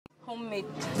homemade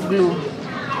glue.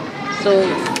 So,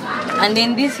 and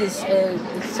then this is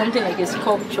something like a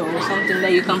sculpture or something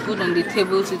that you can put on the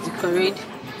table to decorate.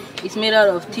 It's made out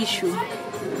of tissue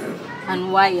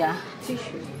and wire.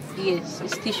 Tissue? Yes,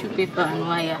 it's tissue paper and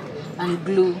wire and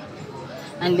glue.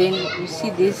 And then you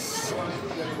see this.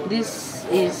 This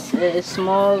is a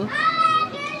small,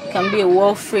 can be a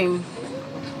wall frame.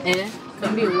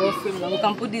 Can be a wall frame. Now we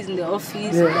can put this in the office,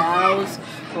 in the house,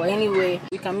 or anywhere.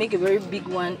 We can make a very big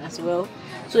one as well.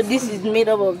 So this is made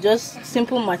up of just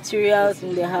simple materials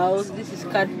in the house. This is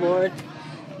cardboard,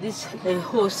 this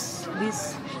hose,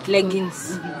 this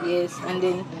leggings, yes, and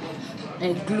then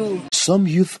glue. Some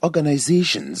youth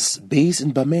organizations based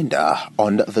in Bamenda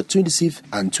on the 26th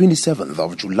and 27th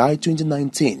of July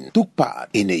 2019 took part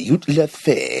in a youth-led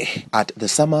fair at the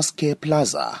Summer Scare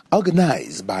Plaza,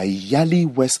 organized by Yali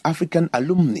West African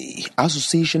Alumni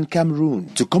Association Cameroon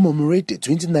to commemorate the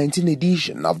 2019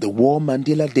 edition of the War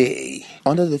Mandela Day.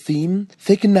 Under the theme,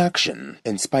 Taking Action,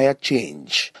 Inspired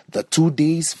Change, the 2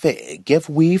 days fair gave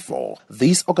way for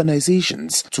these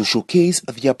organizations to showcase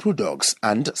their products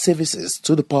and services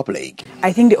to the public.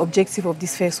 I think the objective of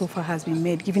this fair so far has been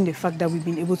met, given the fact that we've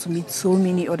been able to meet so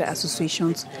many other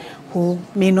associations who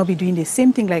may not be doing the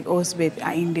same thing like us, but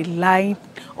are in the line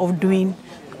of doing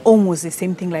almost the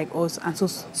same thing like us, and so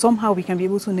somehow we can be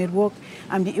able to network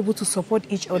and be able to support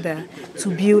each other to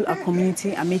build our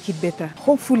community and make it better.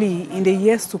 Hopefully in the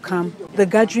years to come, the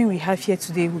gathering we have here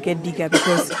today will get bigger,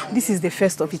 because this is the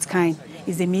first of its kind.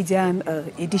 It's a median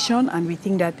edition, and we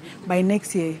think that by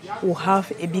next year we'll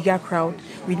have a bigger crowd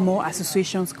with more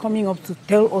associations coming up to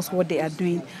tell us what they are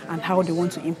doing and how they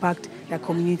want to impact their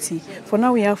community. For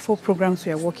now, we have 4 programs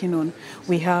we are working on.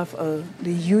 We have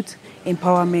the Youth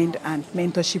Empowerment and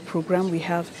Mentorship Program. We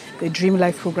have the Dream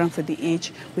Life Program for the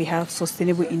Age. We have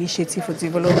Sustainable Initiative for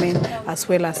Development, as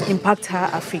well as Impact Her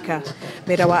Africa.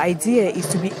 But our idea is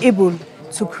to be able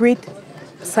to create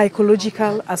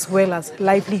psychological as well as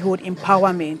livelihood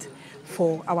empowerment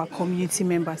for our community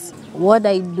members. What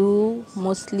I do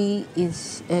mostly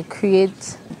is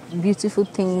create beautiful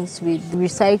things with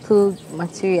recycled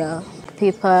material,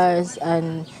 papers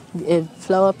and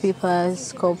flower papers,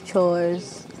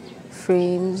 sculptures,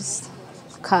 frames,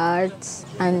 cards.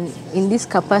 And in this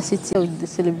capacity of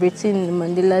celebrating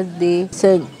Mandela's Day, it's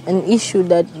an issue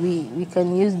that we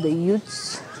can use the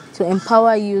youths to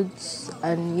empower youths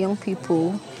and young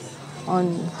people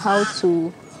on how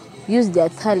to use their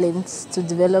talents to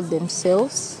develop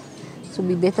themselves, to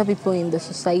be better people in the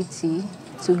society,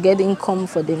 to get income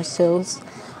for themselves,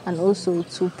 and also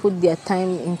to put their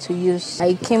time into use.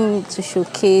 I came to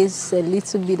showcase a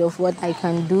little bit of what I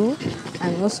can do,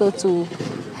 and also to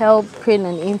help create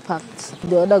an impact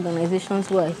the other organizations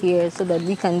who are here, so that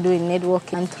we can do a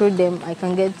networking, and through them I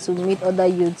can get to meet other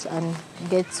youths and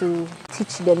get to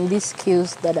teach them these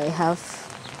skills that I have,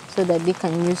 so that they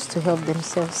can use to help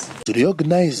themselves. To the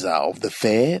organizer of the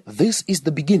fair, this is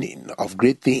the beginning of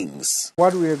great things.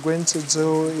 What we are going to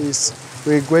do is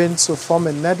we're going to form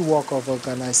a network of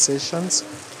organizations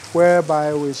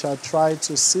whereby we shall try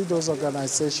to see those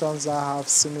organizations that have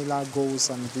similar goals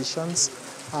and visions,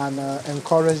 and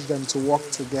encourage them to work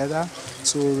together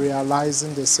to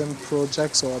realizing the same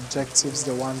projects or objectives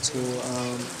they want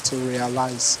to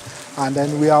realize. And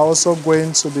then we are also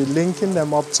going to be linking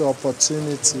them up to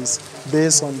opportunities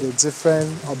based on the different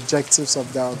objectives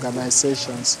of their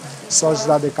organizations, such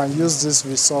that they can use these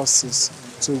resources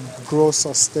to grow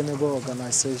sustainable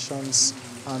organizations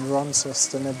and run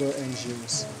sustainable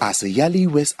NGOs. As a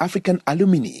Yali West African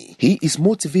alumni, he is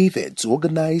motivated to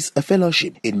organize a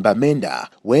fellowship in Bamenda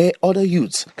where other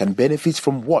youths can benefit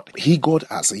from what he got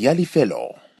as a Yali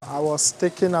fellow. I was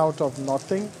taken out of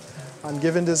nothing and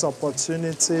given this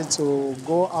opportunity to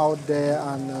go out there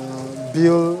and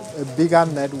build a bigger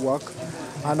network.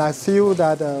 And I feel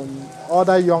that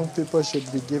other young people should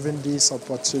be given this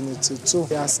opportunity too.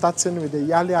 We are starting with the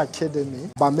Yali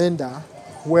Academy, Bamenda,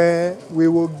 where we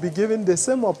will be given the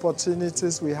same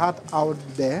opportunities we had out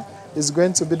there. It's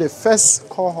going to be the first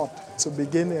cohort to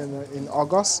begin in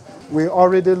August. We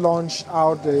already launched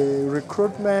out the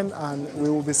recruitment, and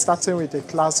we will be starting with a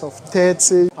class of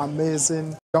 30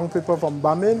 amazing young people from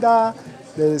Bamenda,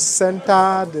 the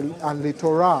center, and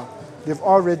Littoral. They've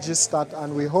all registered,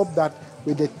 and we hope that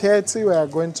with the 30 we are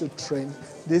going to train,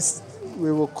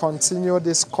 we will continue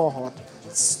this cohort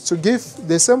to give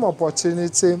the same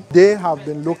opportunity they have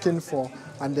been looking for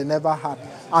and they never had.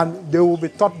 And they will be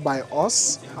taught by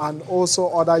us and also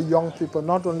other young people,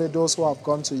 not only those who have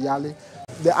gone to Yali.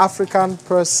 The African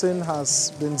person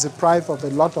has been deprived of a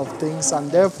lot of things, and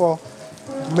therefore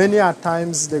many a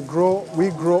times we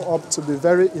grow up to be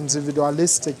very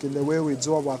individualistic in the way we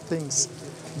do our things.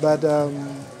 But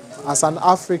as an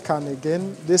African,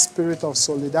 again, this spirit of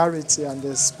solidarity and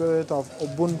the spirit of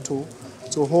Ubuntu,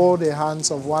 to hold the hands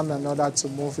of one another to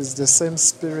move, is the same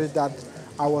spirit that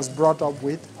I was brought up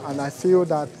with. And I feel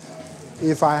that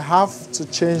if I have to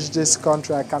change this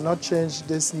country, I cannot change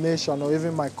this nation or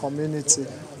even my community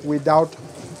without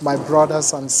my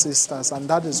brothers and sisters. And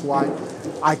that is why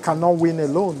I cannot win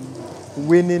alone.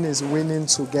 Winning is winning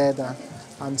together.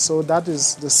 And so that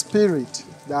is the spirit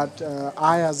that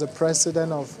I, as the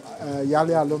president of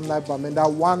Yali Alumni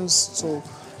Bamenda, wants to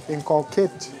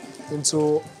inculcate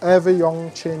into every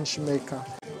young change maker.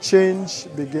 Change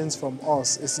begins from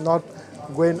us. It's not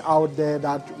going out there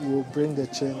that will bring the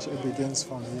change. It begins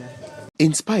from here.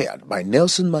 Inspired by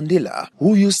Nelson Mandela,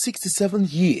 who used 67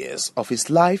 years of his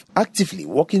life actively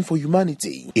working for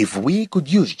humanity, if we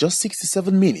could use just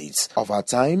 67 minutes of our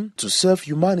time to serve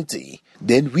humanity,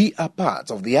 then we are part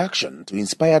of the action to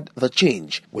inspire the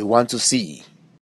change we want to see.